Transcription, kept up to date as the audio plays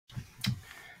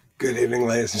Good evening,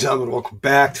 ladies and gentlemen. Welcome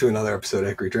back to another episode of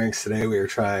Hickory Drinks. Today we are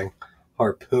trying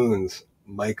Harpoon's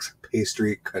Mike's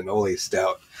Pastry Cannoli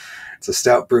Stout. It's a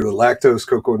stout brewed with lactose,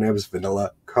 cocoa nibs,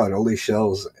 vanilla, cannoli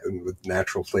shells, and with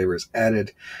natural flavors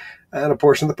added. And a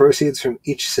portion of the proceeds from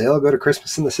each sale go to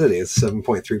Christmas in the City. It's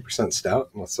 7.3% stout.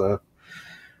 Let's, I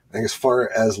think as far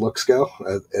as looks go,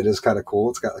 it is kind of cool.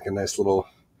 It's got like a nice little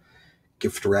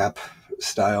gift wrap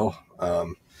style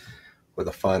with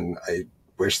a fun... I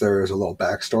wish there was a little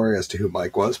backstory as to who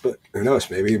Mike was, but who knows?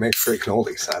 Maybe he makes great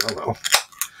cannolis. I don't know.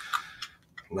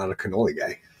 I'm not a cannoli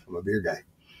guy. I'm a beer guy.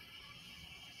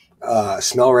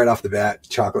 Smell right off the bat,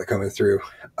 chocolate coming through.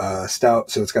 Stout,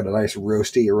 so it's got a nice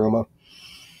roasty aroma.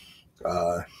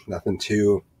 Nothing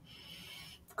too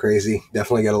crazy.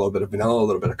 Definitely got a little bit of vanilla, a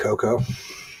little bit of cocoa.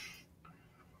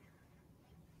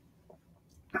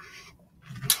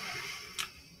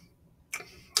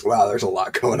 Wow, there's a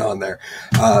lot going on there.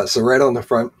 So right on the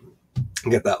front, you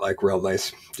get that like real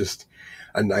nice, just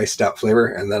a nice stout flavor.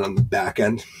 And then on the back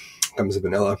end comes the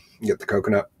vanilla. You get the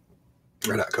coconut,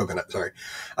 or not coconut, sorry,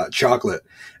 chocolate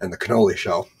and the cannoli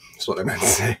shell. That's what I meant to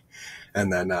say.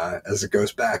 And then as it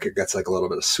goes back, it gets like a little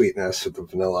bit of sweetness with the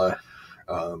vanilla,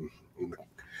 and the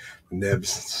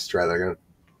nibs. Let's try that again.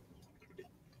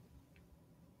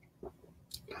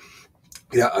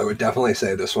 Yeah, I would definitely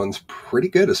say this one's pretty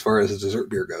good as far as a dessert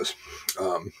beer goes.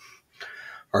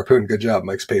 Harpoon, good job.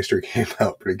 Mike's Pastry came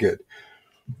out pretty good.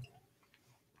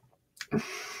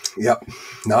 Yep,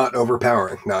 not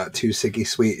overpowering, not too sicky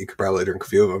sweet. You could probably drink a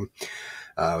few of them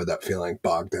without feeling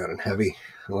bogged down and heavy.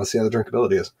 And let's see how the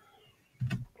drinkability is.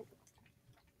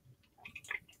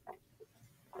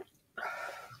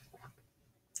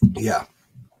 Yeah,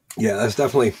 that's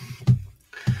definitely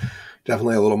a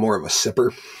little more of a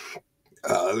sipper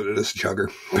than it is a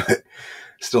chugger, but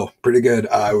still pretty good.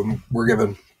 We're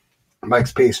giving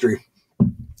Mike's Pastry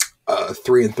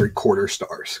 3 3/4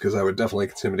 stars because I would definitely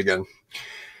consume it again.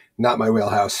 Not my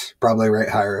wheelhouse. Probably rate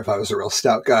higher if I was a real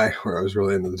stout guy or I was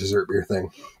really into the dessert beer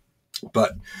thing.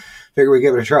 But figure we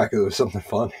give it a try because it was something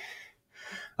fun.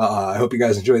 I hope you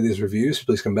guys enjoyed these reviews.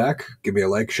 Please come back. Give me a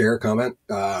like, share, comment,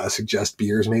 suggest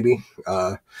beers maybe,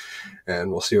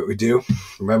 and we'll see what we do.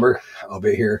 Remember, I'll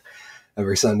be here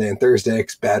every Sunday and Thursday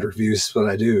because bad reviews is what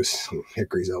I do. So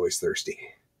Hickory's always thirsty.